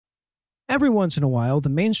Every once in a while, the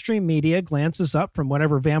mainstream media glances up from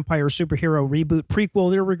whatever vampire superhero reboot prequel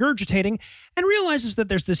they're regurgitating and realizes that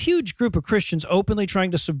there's this huge group of Christians openly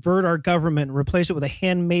trying to subvert our government and replace it with a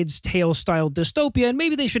Handmaid's Tale-style dystopia, and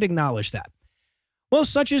maybe they should acknowledge that. Well,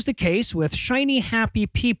 such is the case with Shiny Happy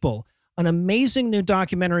People, an amazing new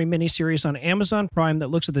documentary miniseries on Amazon Prime that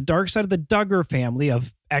looks at the dark side of the Duggar family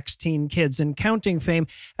of ex-teen kids and counting fame,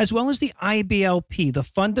 as well as the IBLP, the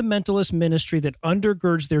fundamentalist ministry that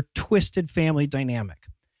undergirds their twisted family dynamic.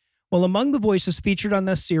 Well, among the voices featured on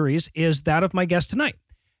this series is that of my guest tonight.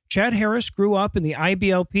 Chad Harris grew up in the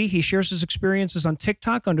IBLP. He shares his experiences on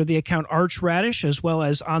TikTok under the account Archradish, as well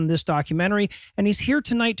as on this documentary, and he's here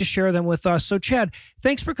tonight to share them with us. So, Chad,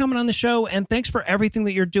 thanks for coming on the show, and thanks for everything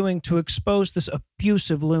that you're doing to expose this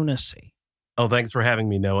abusive lunacy. Oh, thanks for having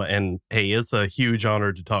me, Noah. And hey, it's a huge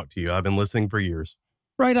honor to talk to you. I've been listening for years.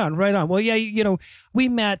 Right on, right on. Well, yeah, you know, we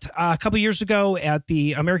met a couple years ago at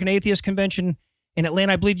the American Atheist Convention in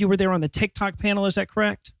Atlanta. I believe you were there on the TikTok panel. Is that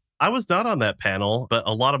correct? I was not on that panel, but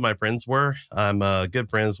a lot of my friends were. I'm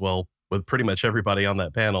good friends, well, with pretty much everybody on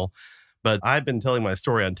that panel. But I've been telling my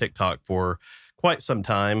story on TikTok for quite some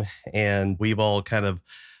time, and we've all kind of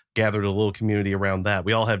gathered a little community around that.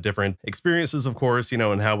 We all have different experiences, of course, you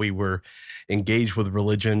know, and how we were engaged with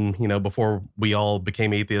religion, you know, before we all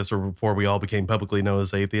became atheists or before we all became publicly known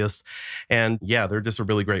as atheists. And yeah, they're just a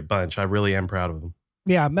really great bunch. I really am proud of them.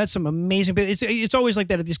 Yeah, I've met some amazing people. It's always like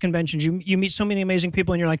that at these conventions. You meet so many amazing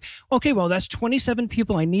people and you're like, okay, well, that's 27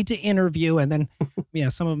 people I need to interview. And then, yeah,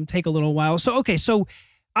 some of them take a little while. So, okay, so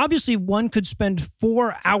obviously one could spend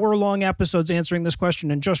 4-hour-long episodes answering this question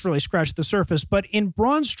and just really scratch the surface. But in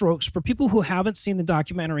broad strokes, for people who haven't seen the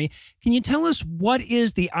documentary, can you tell us what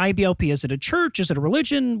is the IBLP? Is it a church? Is it a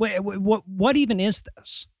religion? What even is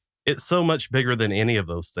this? It's so much bigger than any of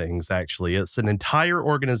those things, actually. It's an entire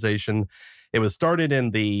organization. It was started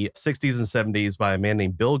in the 60s and 70s by a man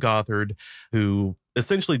named Bill Gothard, who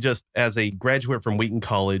essentially just as a graduate from Wheaton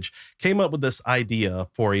College came up with this idea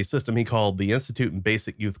for a system he called the Institute in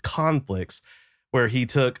Basic Youth Conflicts, where he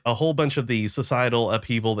took a whole bunch of the societal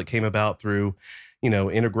upheaval that came about through, you know,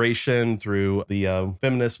 integration, through the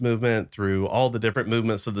feminist movement, through all the different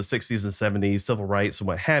movements of the 60s and 70s, civil rights and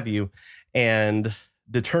what have you, and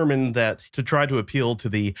determined that to try to appeal to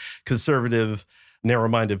the conservative,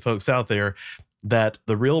 narrow-minded folks out there, that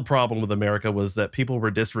the real problem with America was that people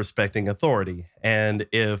were disrespecting authority. And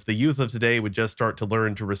if the youth of today would just start to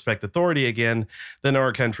learn to respect authority again, then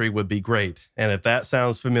our country would be great. And if that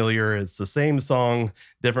sounds familiar, it's the same song,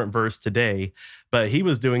 different verse today, but he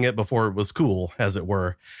was doing it before it was cool, as it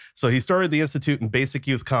were. So he started the Institute in Basic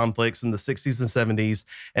Youth Conflicts in the 60s and 70s,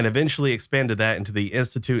 and eventually expanded that into the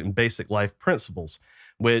Institute in Basic Life Principles,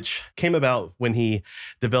 which came about when he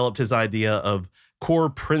developed his idea of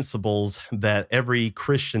core principles that every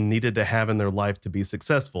Christian needed to have in their life to be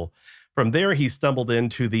successful. From there, he stumbled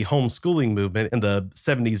into the homeschooling movement in the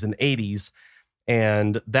 70s and 80s.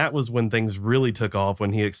 And that was when things really took off,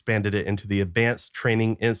 when he expanded it into the Advanced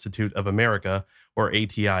Training Institute of America, or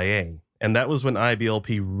ATIA. And that was when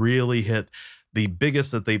IBLP really hit the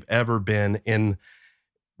biggest that they've ever been in,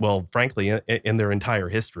 well, frankly, in their entire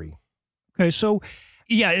history. Okay, so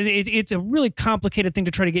yeah, it's a really complicated thing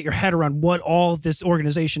to try to get your head around what all this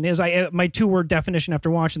organization is. My 2-word definition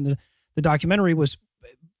after watching the documentary was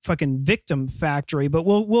fucking victim factory, but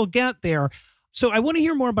we'll get there. So I want to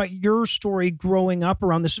hear more about your story growing up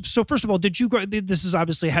around this. So first of all, did you grow? This is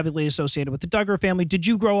obviously heavily associated with the Duggar family. Did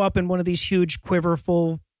you grow up in one of these huge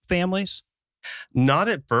quiverful families? Not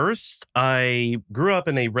at first. I grew up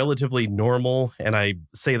in a relatively normal, and I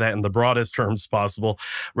say that in the broadest terms possible,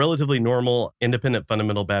 relatively normal independent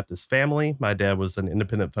fundamental Baptist family. My dad was an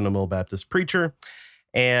independent fundamental Baptist preacher,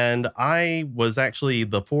 and I was actually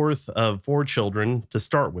the 4th of 4 children to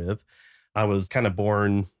start with. I was kind of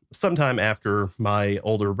born sometime after my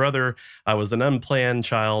older brother. I was an unplanned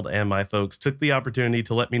child, and my folks took the opportunity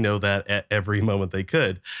to let me know that at every moment they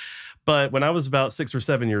could. But when I was about 6 or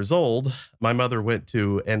 7 years old, my mother went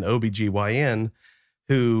to an OBGYN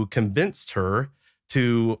who convinced her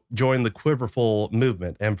to join the Quiverful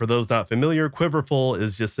movement. And for those not familiar, Quiverful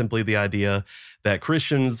is just simply the idea that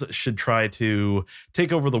Christians should try to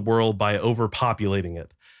take over the world by overpopulating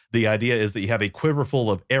it. The idea is that you have a quiver full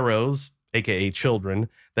of arrows, aka children,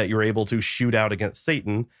 that you're able to shoot out against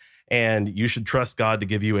Satan, and you should trust God to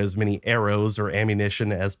give you as many arrows or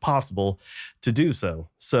ammunition as possible to do so.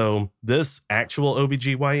 So this actual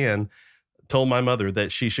OBGYN told my mother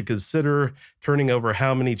that she should consider turning over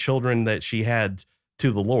how many children that she had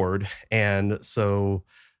to the Lord. And so,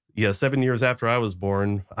 yeah, 7 years after I was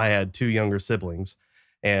born, I had 2 younger siblings.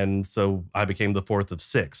 And so I became the 4th of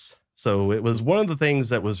 6. So it was one of the things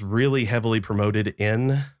that was really heavily promoted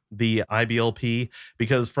in the IBLP,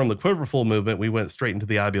 because from the Quiverful movement, we went straight into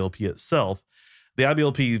the IBLP itself. The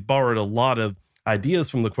IBLP borrowed a lot of ideas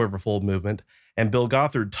from the Quiverful movement, and Bill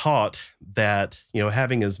Gothard taught that,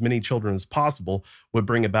 having as many children as possible would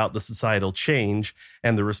bring about the societal change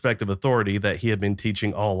and the respect of authority that he had been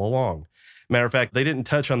teaching all along. Matter of fact, they didn't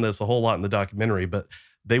touch on this a whole lot in the documentary, but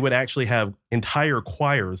they would actually have entire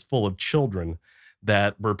choirs full of children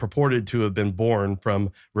that were purported to have been born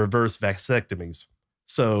from reverse vasectomies.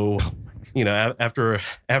 So,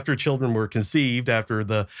 after children were conceived, after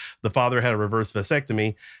the father had a reverse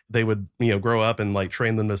vasectomy, they would, grow up and like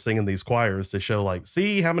train them to sing in these choirs to show like,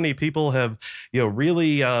 see how many people have,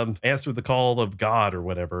 really answered the call of God or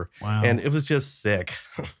whatever. Wow. And it was just sick.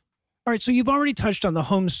 All right. So you've already touched on the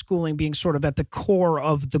homeschooling being sort of at the core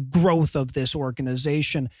of the growth of this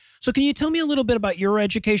organization. So can you tell me a little bit about your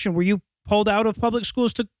education? Were you pulled out of public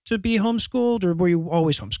schools to be homeschooled, or were you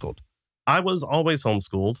always homeschooled? I was always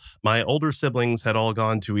homeschooled. My older siblings had all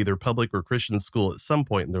gone to either public or Christian school at some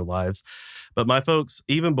point in their lives. But my folks,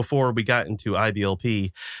 even before we got into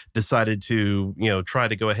IBLP, decided to, try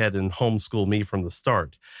to go ahead and homeschool me from the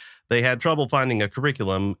start. They had trouble finding a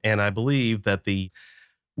curriculum, and I believe that the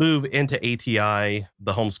move into ATI,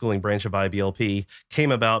 the homeschooling branch of IBLP,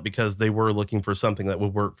 came about because they were looking for something that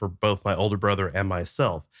would work for both my older brother and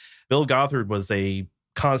myself. Bill Gothard was a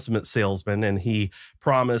consummate salesman, and he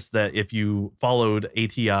promised that if you followed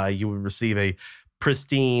ATI, you would receive a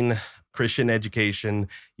pristine Christian education.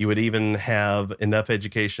 You would even have enough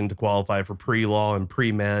education to qualify for pre-law and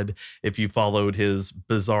pre-med if you followed his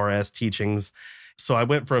bizarre-ass teachings. So I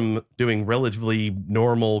went from doing relatively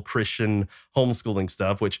normal Christian homeschooling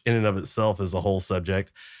stuff, which in and of itself is a whole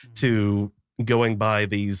subject, to going by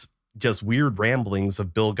these just weird ramblings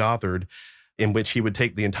of Bill Gothard, in which he would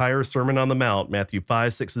take the entire Sermon on the Mount, Matthew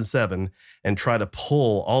 5, 6, and 7, and try to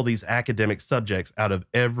pull all these academic subjects out of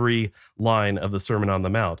every line of the Sermon on the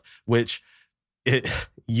Mount, which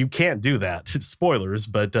you can't do that. Spoilers,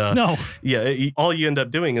 but No. Yeah, all you end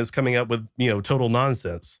up doing is coming up with, total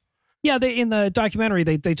nonsense. Yeah, in the documentary,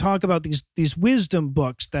 they talk about these wisdom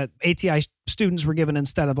books that ATI students were given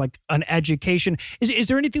instead of like an education. Is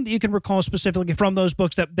there anything that you can recall specifically from those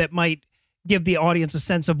books that might give the audience a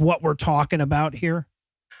sense of what we're talking about here?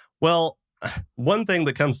 Well, one thing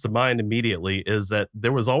that comes to mind immediately is that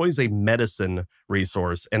there was always a medicine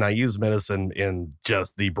resource, and I use medicine in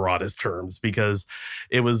just the broadest terms because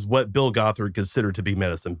it was what Bill Gothard considered to be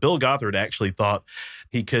medicine. Bill Gothard actually thought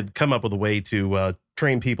he could come up with a way to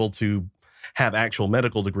train people to have actual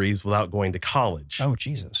medical degrees without going to college. Oh,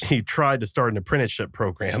 Jesus. He tried to start an apprenticeship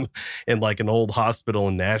program in like an old hospital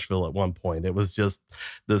in Nashville at one point. It was just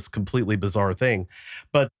this completely bizarre thing.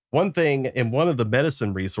 But one thing in one of the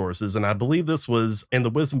medicine resources, and I believe this was in the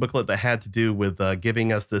wisdom booklet that had to do with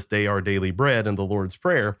giving us this day our daily bread and the Lord's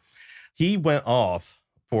Prayer, he went off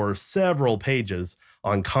for several pages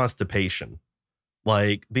on constipation.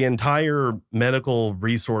 Like the entire medical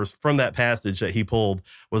resource from that passage that he pulled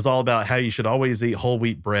was all about how you should always eat whole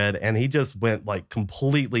wheat bread. And he just went like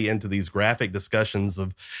completely into these graphic discussions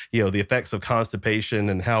of, the effects of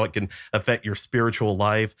constipation and how it can affect your spiritual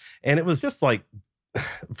life. And it was just like,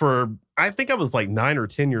 I think I was like 9 or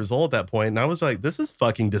 10 years old at that point. And I was like, this is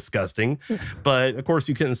fucking disgusting. But of course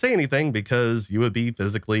you couldn't say anything because you would be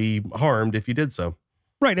physically harmed if you did so.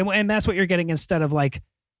 Right. And that's what you're getting instead of like,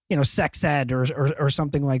 sex ed or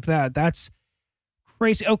something like that. That's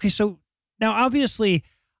crazy. Okay, so now obviously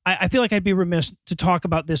I feel like I'd be remiss to talk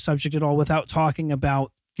about this subject at all without talking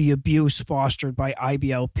about the abuse fostered by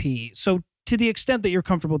IBLP. So to the extent that you're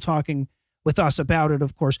comfortable talking with us about it,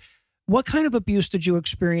 of course, what kind of abuse did you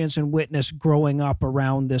experience and witness growing up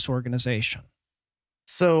around this organization?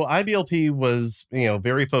 So IBLP was,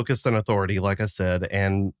 very focused on authority, like I said,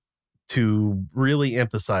 and to really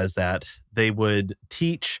emphasize that, they would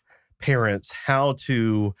teach parents how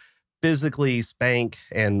to physically spank,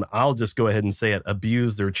 and I'll just go ahead and say it,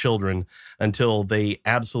 abuse their children until they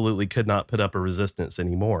absolutely could not put up a resistance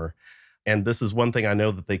anymore. And this is one thing I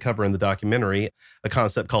know that they cover in the documentary, a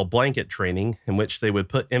concept called blanket training, in which they would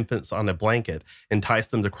put infants on a blanket, entice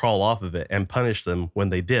them to crawl off of it, and punish them when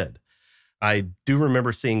they did. I do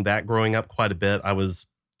remember seeing that growing up quite a bit. I was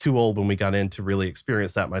too old when we got in to really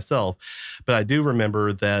experience that myself. But I do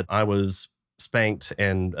remember that I was spanked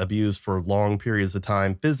and abused for long periods of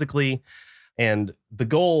time physically. And the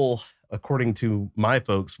goal, according to my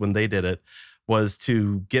folks when they did it, was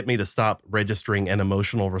to get me to stop registering an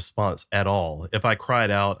emotional response at all. If I cried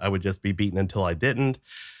out, I would just be beaten until I didn't.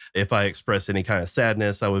 If I expressed any kind of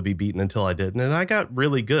sadness, I would be beaten until I didn't. And I got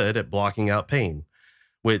really good at blocking out pain.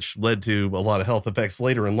 which led to a lot of health effects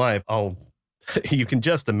later in life. You can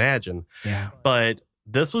just imagine. Yeah. But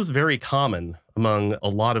this was very common among a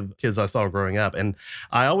lot of kids I saw growing up. And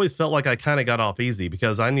I always felt like I kind of got off easy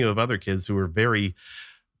because I knew of other kids who were very,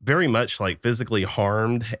 very much like physically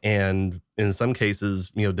harmed and in some cases,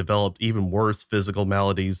 developed even worse physical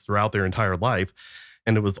maladies throughout their entire life.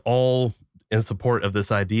 And it was all in support of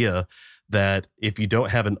this idea that if you don't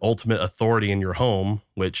have an ultimate authority in your home,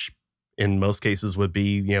 which in most cases would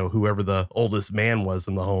be, whoever the oldest man was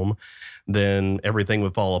in the home, then everything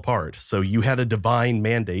would fall apart. So you had a divine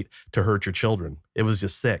mandate to hurt your children. It was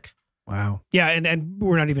just sick. Wow. Yeah. And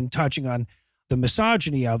we're not even touching on the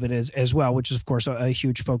misogyny of it as well, which is, of course, a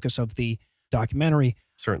huge focus of the documentary.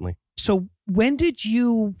 Certainly. So when did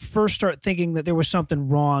you first start thinking that there was something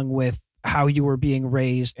wrong with how you were being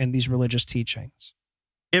raised and these religious teachings?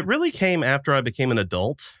 It really came after I became an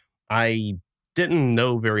adult. I didn't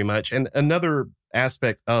know very much. And another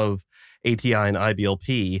aspect of ATI and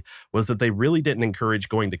IBLP was that they really didn't encourage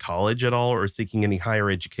going to college at all or seeking any higher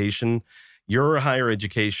education. Your higher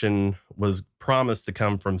education was promised to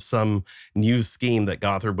come from some new scheme that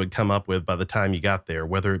Gothard would come up with by the time you got there,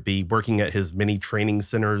 whether it be working at his many training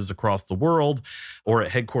centers across the world or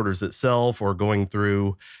at headquarters itself or going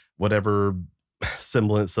through whatever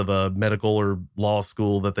semblance of a medical or law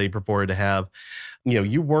school that they purported to have.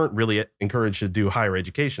 You weren't really encouraged to do higher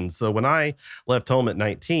education. So when I left home at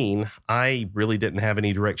 19, I really didn't have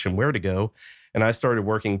any direction where to go. And I started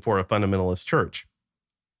working for a fundamentalist church.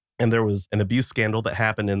 And there was an abuse scandal that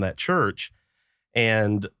happened in that church.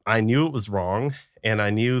 And I knew it was wrong. And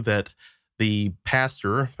I knew that the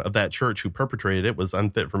pastor of that church who perpetrated it was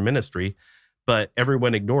unfit for ministry. But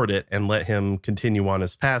everyone ignored it and let him continue on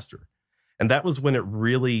as pastor. And that was when it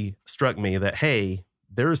really struck me that, hey,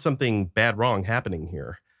 there is something bad wrong happening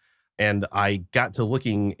here. And I got to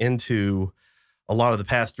looking into a lot of the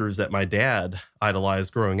pastors that my dad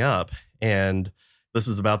idolized growing up. And this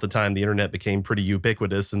is about the time the internet became pretty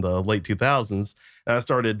ubiquitous in the late 2000s. And I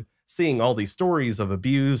started seeing all these stories of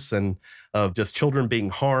abuse and of just children being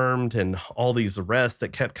harmed and all these arrests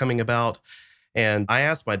that kept coming about. And I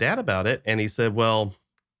asked my dad about it, and he said, well,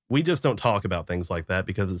 we just don't talk about things like that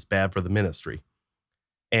because it's bad for the ministry.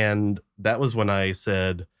 And that was when I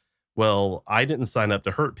said, well, I didn't sign up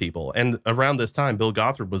to hurt people. And around this time, Bill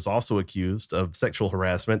Gothard was also accused of sexual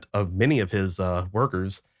harassment of many of his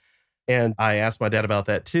workers. And I asked my dad about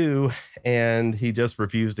that too, and he just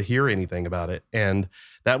refused to hear anything about it. And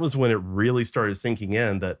that was when it really started sinking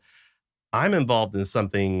in that I'm involved in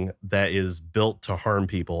something that is built to harm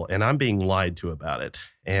people, and I'm being lied to about it.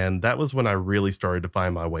 And that was when I really started to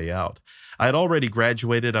find my way out. I had already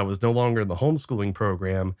graduated. I was no longer in the homeschooling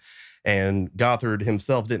program, and Gothard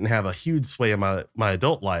himself didn't have a huge sway in my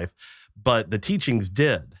adult life, but the teachings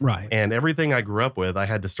did. Right. And everything I grew up with, I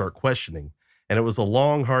had to start questioning. And it was a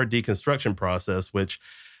long, hard deconstruction process, which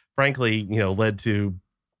frankly, led to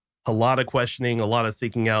a lot of questioning, a lot of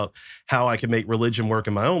seeking out how I could make religion work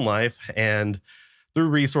in my own life. And through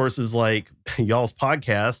resources like y'all's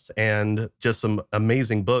podcast and just some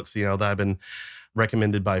amazing books, that I've been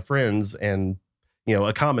recommended by friends and,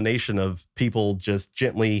 a combination of people just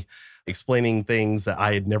gently explaining things that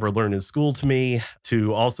I had never learned in school to me,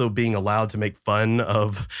 to also being allowed to make fun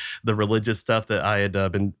of the religious stuff that I had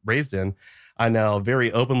been raised in. I now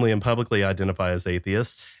very openly and publicly identify as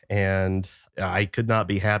atheist, and I could not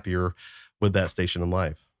be happier with that station in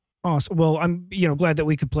life. Awesome. Well, I'm, glad that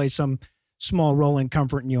we could play some small role in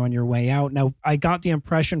comforting you on your way out. Now, I got the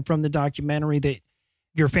impression from the documentary that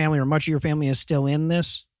your family or much of your family is still in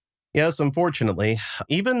this. Yes, unfortunately,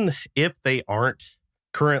 even if they aren't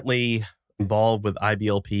currently involved with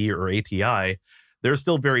IBLP or ATI, they're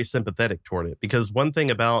still very sympathetic toward it. Because one thing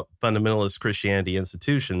about fundamentalist Christianity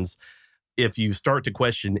institutions, if you start to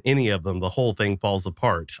question any of them, the whole thing falls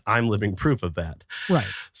apart. I'm living proof of that. Right.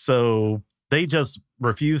 So they just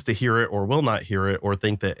refuse to hear it or will not hear it or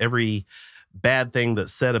think that every bad thing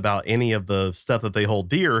that's said about any of the stuff that they hold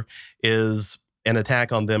dear is an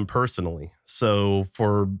attack on them personally. So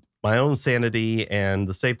for my own sanity and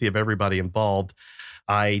the safety of everybody involved,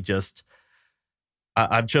 I've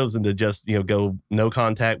chosen to just, go no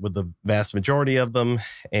contact with the vast majority of them.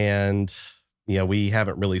 And we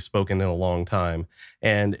haven't really spoken in a long time,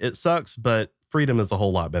 and it sucks, but freedom is a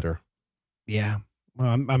whole lot better. Yeah. Well,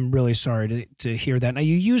 I'm really sorry to hear that. Now,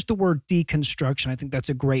 you used the word deconstruction. I think that's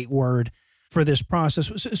a great word for this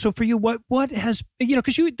process. So for you, what has,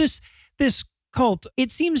 because this cult,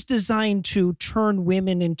 it seems designed to turn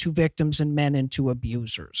women into victims and men into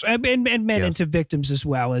abusers, and men Yes. into victims as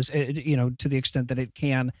well, as, to the extent that it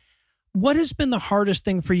can. What has been the hardest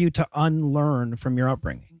thing for you to unlearn from your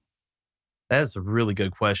upbringing? That's a really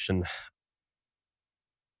good question.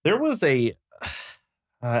 There was a,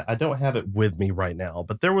 I don't have it with me right now,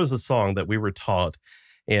 but there was a song that we were taught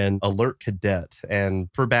in Alert Cadet. And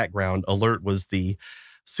for background, Alert was the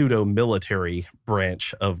pseudo military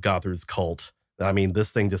branch of Gothard's cult. I mean,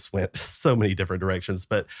 this thing just went so many different directions,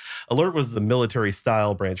 but Alert was the military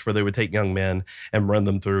style branch where they would take young men and run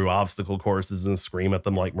them through obstacle courses and scream at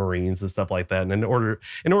them like Marines and stuff like that. And in order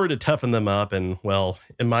to toughen them up and, well,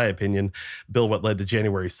 in my opinion, build what led to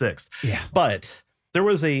January 6th. Yeah. But there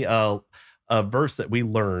was a verse that we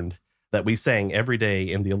learned that we sang every day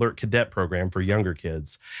in the Alert Cadet program for younger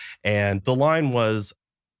kids. And the line was,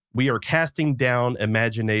 "We are casting down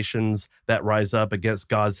imaginations that rise up against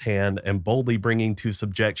God's hand and boldly bringing to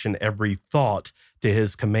subjection every thought to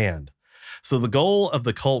his command." So the goal of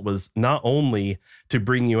the cult was not only to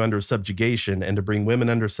bring you under subjugation and to bring women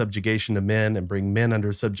under subjugation to men and bring men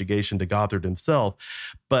under subjugation to Gothard himself,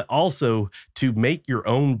 but also to make your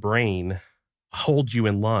own brain hold you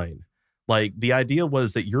in line. Like, the idea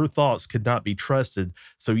was that your thoughts could not be trusted,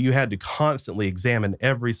 so you had to constantly examine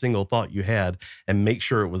every single thought you had and make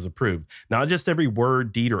sure it was approved. Not just every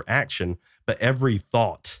word, deed, or action, but every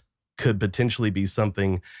thought could potentially be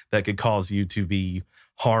something that could cause you to be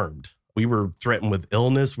harmed. We were threatened with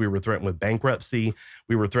illness. We were threatened with bankruptcy.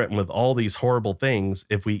 We were threatened with all these horrible things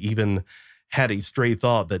if we even had a stray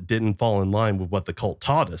thought that didn't fall in line with what the cult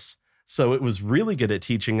taught us. So it was really good at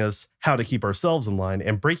teaching us how to keep ourselves in line,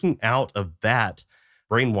 and breaking out of that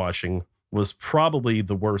brainwashing was probably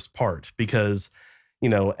the worst part because,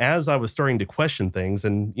 as I was starting to question things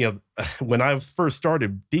and, when I first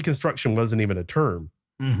started, deconstruction wasn't even a term.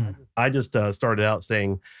 Mm-hmm. I just started out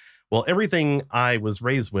saying, well, everything I was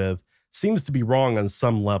raised with seems to be wrong on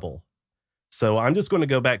some level. So I'm just going to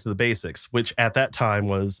go back to the basics, which at that time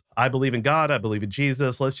was, I believe in God, I believe in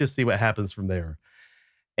Jesus. Let's just see what happens from there.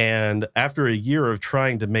 And after a year of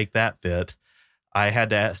trying to make that fit, I had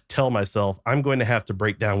to tell myself, I'm going to have to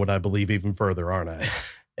break down what I believe even further, aren't I?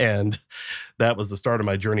 And that was the start of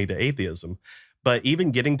my journey to atheism. But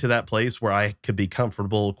even getting to that place where I could be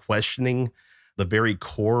comfortable questioning the very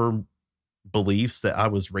core beliefs that I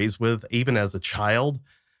was raised with, even as a child,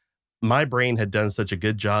 my brain had done such a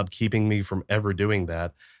good job keeping me from ever doing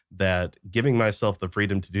that, that giving myself the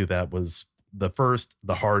freedom to do that was the first,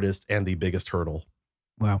 the hardest, and the biggest hurdle.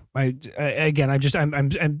 Wow.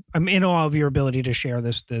 I'm in awe of your ability to share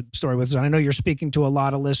the story with us. And I know you're speaking to a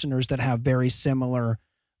lot of listeners that have very similar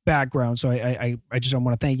backgrounds. So I just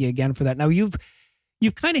want to thank you again for that. Now you've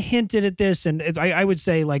kind of hinted at this, and I would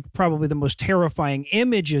say like probably the most terrifying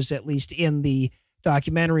images, at least in the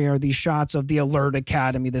documentary, are these shots of the Alert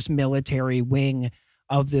Academy, this military wing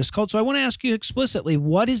of this cult. So I want to ask you explicitly,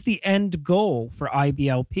 what is the end goal for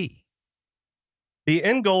IBLP? The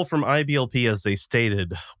end goal from IBLP, as they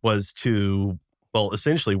stated, was to, well,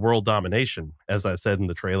 essentially world domination, as I said in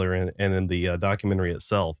the trailer and in the documentary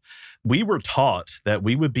itself. We were taught that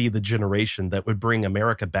we would be the generation that would bring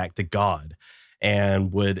America back to God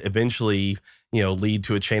and would eventually, lead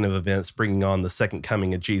to a chain of events bringing on the second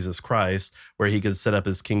coming of Jesus Christ, where he could set up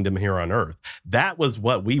his kingdom here on earth. That was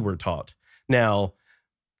what we were taught. Now,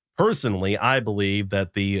 personally, I believe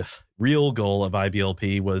that the real goal of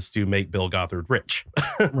IBLP was to make Bill Gothard rich.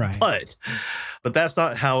 Right. But that's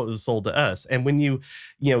not how it was sold to us. And when you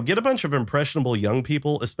get a bunch of impressionable young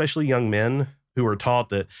people, especially young men, who are taught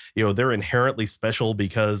that, they're inherently special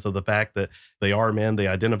because of the fact that they are men, they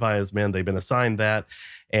identify as men, they've been assigned that,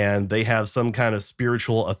 and they have some kind of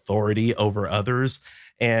spiritual authority over others.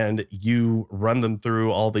 And you run them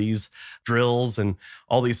through all these drills and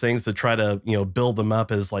all these things to try to, build them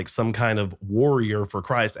up as like some kind of warrior for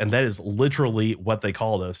Christ. And that is literally what they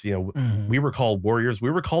called us. We were called warriors.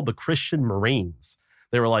 We were called the Christian Marines.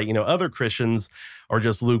 They were like, other Christians are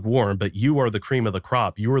just lukewarm, but you are the cream of the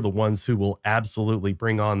crop. You are the ones who will absolutely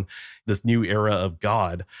bring on this new era of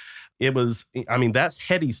God. It was, that's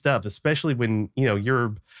heady stuff, especially when,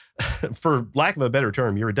 you're, for lack of a better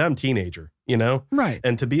term, you're a dumb teenager, Right.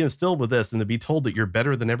 And to be instilled with this and to be told that you're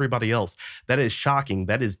better than everybody else, that is shocking.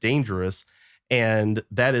 That is dangerous. And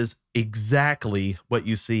that is exactly what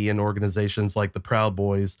you see in organizations like the Proud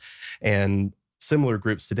Boys and similar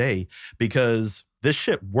groups today, because this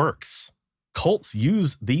shit works. Cults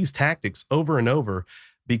use these tactics over and over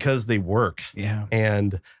because they work. Yeah.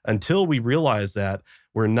 And until we realize that,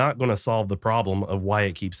 we're not going to solve the problem of why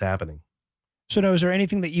it keeps happening. So now, is there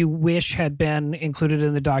anything that you wish had been included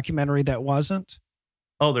in the documentary that wasn't?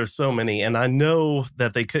 Oh, there's so many. And I know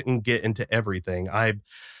that they couldn't get into everything.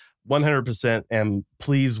 100% am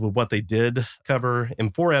pleased with what they did cover.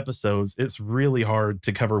 In 4 episodes, it's really hard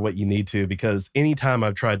to cover what you need to, because anytime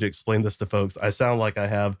I've tried to explain this to folks, I sound like I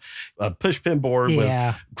have a pushpin board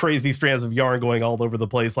with crazy strands of yarn going all over the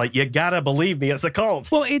place. Like, you gotta believe me, it's a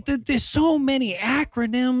cult. Well, there's so many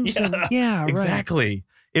acronyms. Yeah, exactly.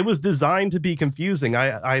 It was designed to be confusing.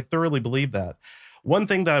 I thoroughly believe that. One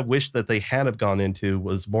thing that I wish that they had have gone into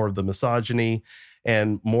was more of the misogyny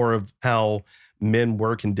and more of how men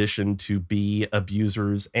were conditioned to be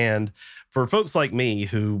abusers. And for folks like me,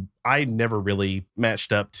 who I never really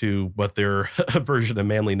matched up to what their version of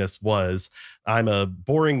manliness was, I'm a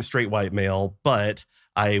boring straight white male, but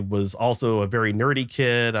I was also a very nerdy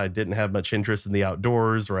kid. I didn't have much interest in the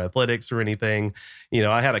outdoors or athletics or anything. You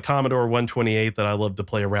know, I had a Commodore 128 that I loved to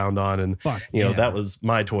play around on. And, that was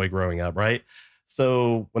my toy growing up, right?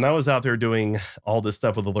 So when I was out there doing all this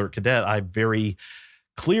stuff with Alert Cadet, I very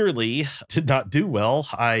clearly did not do well.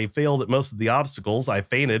 I failed at most of the obstacles. I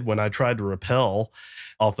fainted when I tried to rappel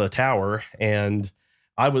off a tower. And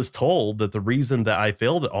I was told that the reason that I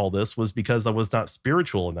failed at all this was because I was not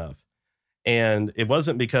spiritual enough. And it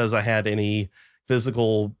wasn't because I had any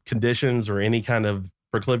physical conditions or any kind of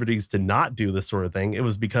proclivities to not do this sort of thing. It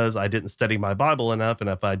was because I didn't study my Bible enough. And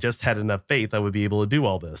if I just had enough faith, I would be able to do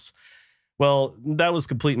all this. Well, that was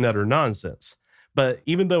complete and utter nonsense. But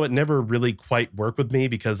even though it never really quite worked with me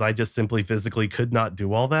because I just simply physically could not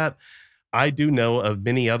do all that, I do know of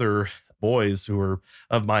many other boys who were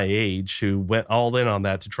of my age who went all in on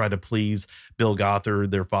that to try to please Bill Gothard,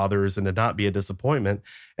 their fathers, and to not be a disappointment.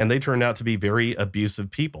 And they turned out to be very abusive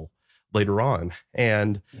people later on.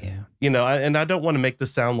 And, and I don't want to make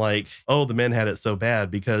this sound like, oh, the men had it so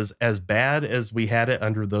bad, because as bad as we had it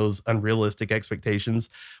under those unrealistic expectations,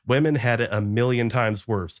 women had it a million times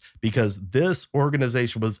worse, because this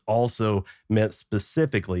organization was also meant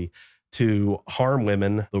specifically to harm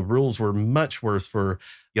women. The rules were much worse for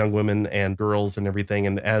young women and girls and everything.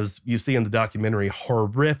 And as you see in the documentary,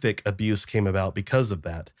 horrific abuse came about because of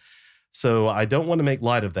that. So I don't want to make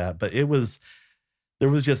light of that, but there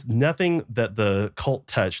was just nothing that the cult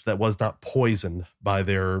touched that was not poisoned by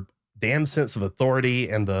their damn sense of authority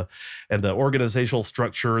and the organizational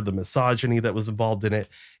structure, the misogyny that was involved in it.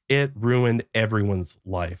 It ruined everyone's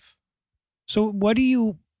life. So what do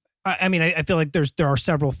you, I mean, I feel like there are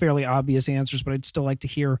several fairly obvious answers, but I'd still like to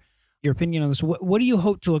hear your opinion on this. What do you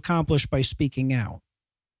hope to accomplish by speaking out?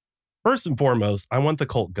 First and foremost, I want the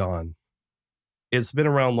cult gone. It's been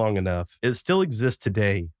around long enough. It still exists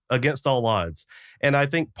today against all odds. And I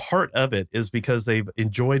think part of it is because they've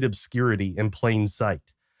enjoyed obscurity in plain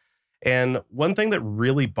sight. And one thing that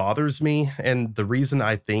really bothers me, and the reason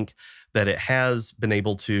I think that it has been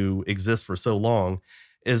able to exist for so long,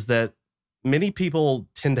 is that many people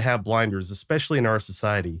tend to have blinders, especially in our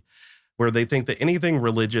society, where they think that anything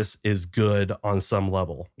religious is good on some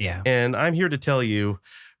level. Yeah. And I'm here to tell you,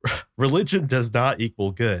 religion does not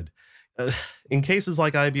equal good. In cases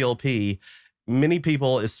like IBLP, many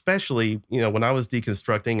people, especially, when I was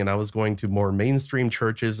deconstructing and I was going to more mainstream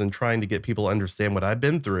churches and trying to get people to understand what I've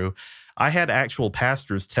been through, I had actual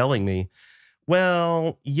pastors telling me,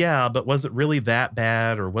 well, yeah, but was it really that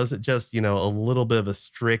bad? Or was it just, a little bit of a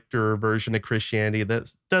stricter version of Christianity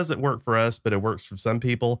that doesn't work for us, but it works for some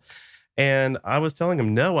people? And I was telling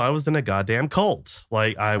them, no, I was in a goddamn cult.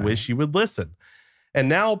 Like, I wish you would listen. And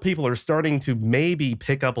now people are starting to maybe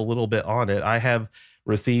pick up a little bit on it. I have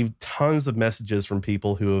received tons of messages from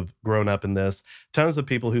people who have grown up in this, tons of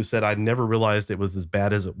people who said, I never realized it was as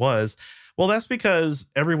bad as it was. Well, that's because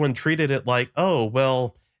everyone treated it like, oh,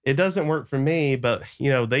 well, it doesn't work for me, but,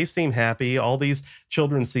 they seem happy. All these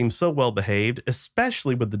children seem so well behaved,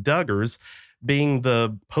 especially with the Duggars being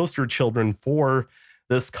the poster children for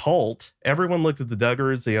this cult. Everyone looked at the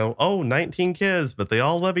Duggars, 19 kids, but they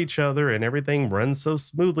all love each other and everything runs so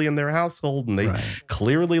smoothly in their household and they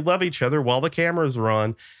clearly love each other while the cameras are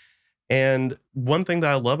on. And one thing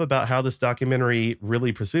that I love about how this documentary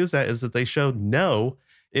really pursues that is that they showed, no,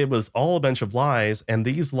 it was all a bunch of lies, and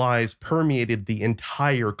these lies permeated the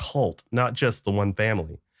entire cult, not just the one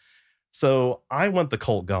family. So I want the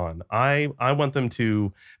cult gone. I want them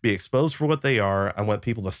to be exposed for what they are. I want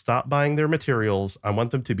people to stop buying their materials. I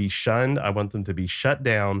want them to be shunned. I want them to be shut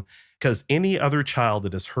down, because any other child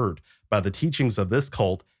that is hurt by the teachings of this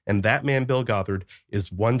cult and that man, Bill Gothard,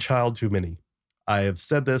 is one child too many. I have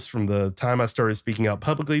said this from the time I started speaking out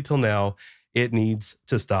publicly till now. It needs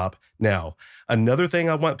to stop now. Another thing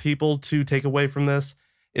I want people to take away from this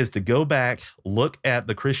is to go back, look at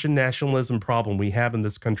the Christian nationalism problem we have in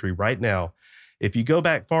this country right now. If you go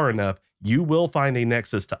back far enough, you will find a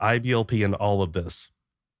nexus to IBLP in all of this.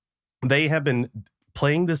 They have been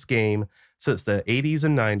playing this game since the 80s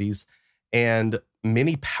and 90s. And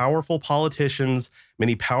many powerful politicians,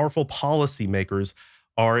 many powerful policymakers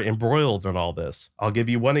are embroiled in all this. I'll give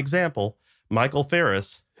you one example. Michael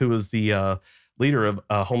Ferris, who was the leader of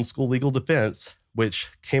Homeschool Legal Defense, which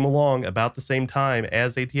came along about the same time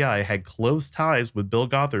as ATI, had close ties with Bill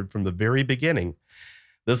Gothard from the very beginning.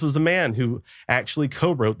 This was a man who actually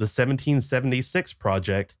co-wrote the 1776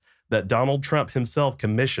 project that Donald Trump himself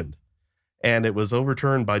commissioned. And it was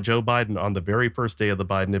overturned by Joe Biden on the very first day of the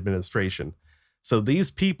Biden administration. So these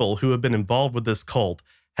people who have been involved with this cult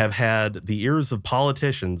have had the ears of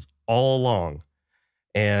politicians all along.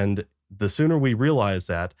 And the sooner we realize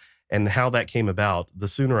that and how that came about, the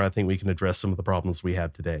sooner I think we can address some of the problems we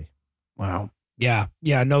have today. Wow. Yeah.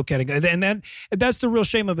 Yeah. No kidding. And that's the real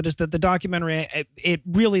shame of it, is that the documentary, it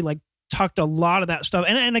really like tucked a lot of that stuff.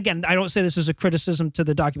 And again, I don't say this as a criticism to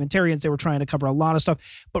the documentarians. They were trying to cover a lot of stuff,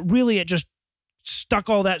 but really it just stuck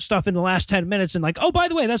all that stuff in the last 10 minutes and like, oh, by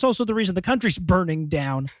the way, that's also the reason the country's burning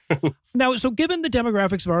down. Now, so given the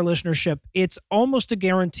demographics of our listenership, it's almost a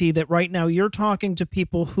guarantee that right now you're talking to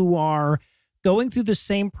people who are going through the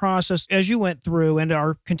same process as you went through and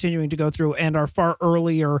are continuing to go through and are far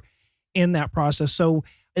earlier in that process. So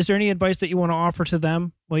is there any advice that you want to offer to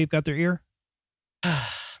them while you've got their ear?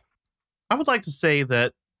 I would like to say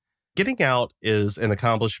that getting out is an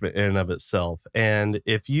accomplishment in and of itself. And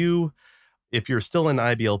if you're still in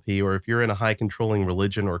IBLP, or if you're in a high controlling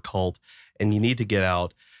religion or cult and you need to get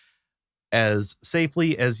out as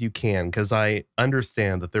safely as you can, because I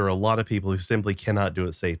understand that there are a lot of people who simply cannot do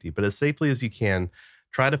it safely, but as safely as you can,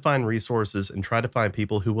 try to find resources and try to find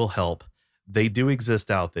people who will help. They do exist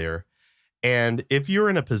out there. And if you're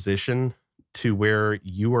in a position to where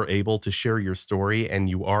you are able to share your story and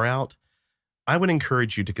you are out, I would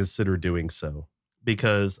encourage you to consider doing so.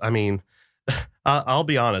 Because, I mean, I'll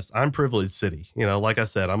be honest, I'm privileged city. You know, like I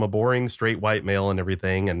said, I'm a boring straight white male and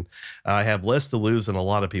everything, and I have less to lose than a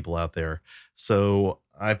lot of people out there. So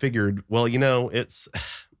I figured, well, you know, if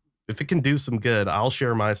it can do some good, I'll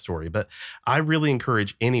share my story. But I really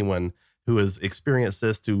encourage anyone who has experienced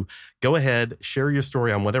this to go ahead, share your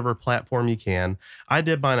story on whatever platform you can. I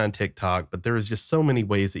did mine on TikTok, but there is just so many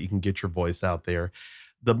ways that you can get your voice out there.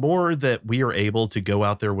 The more that we are able to go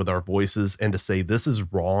out there with our voices and to say this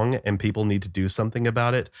is wrong and people need to do something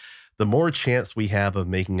about it, the more chance we have of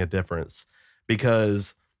making a difference.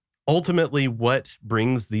 Because ultimately what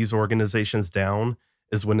brings these organizations down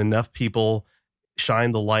is when enough people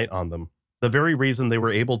shine the light on them. The very reason they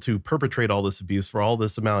were able to perpetrate all this abuse for all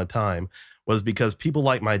this amount of time was because people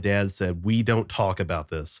like my dad said, we don't talk about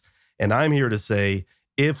this. And I'm here to say,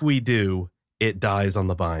 if we do, it dies on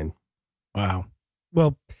the vine. Wow.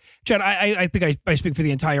 Well, Chad, I think I speak for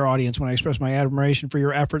the entire audience when I express my admiration for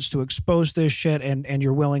your efforts to expose this shit and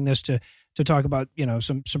your willingness to talk about, you know,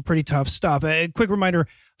 some pretty tough stuff. A quick reminder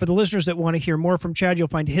for the listeners that want to hear more from Chad, you'll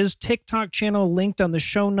find his TikTok channel linked on the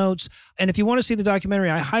show notes. And if you want to see the documentary,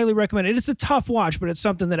 I highly recommend it. It's a tough watch, but it's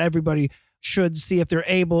something that everybody should see if they're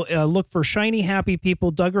able. Look for Shiny Happy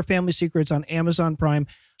People, Duggar Family Secrets on Amazon Prime.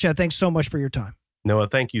 Chad, thanks so much for your time. Noah,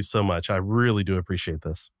 thank you so much. I really do appreciate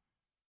this.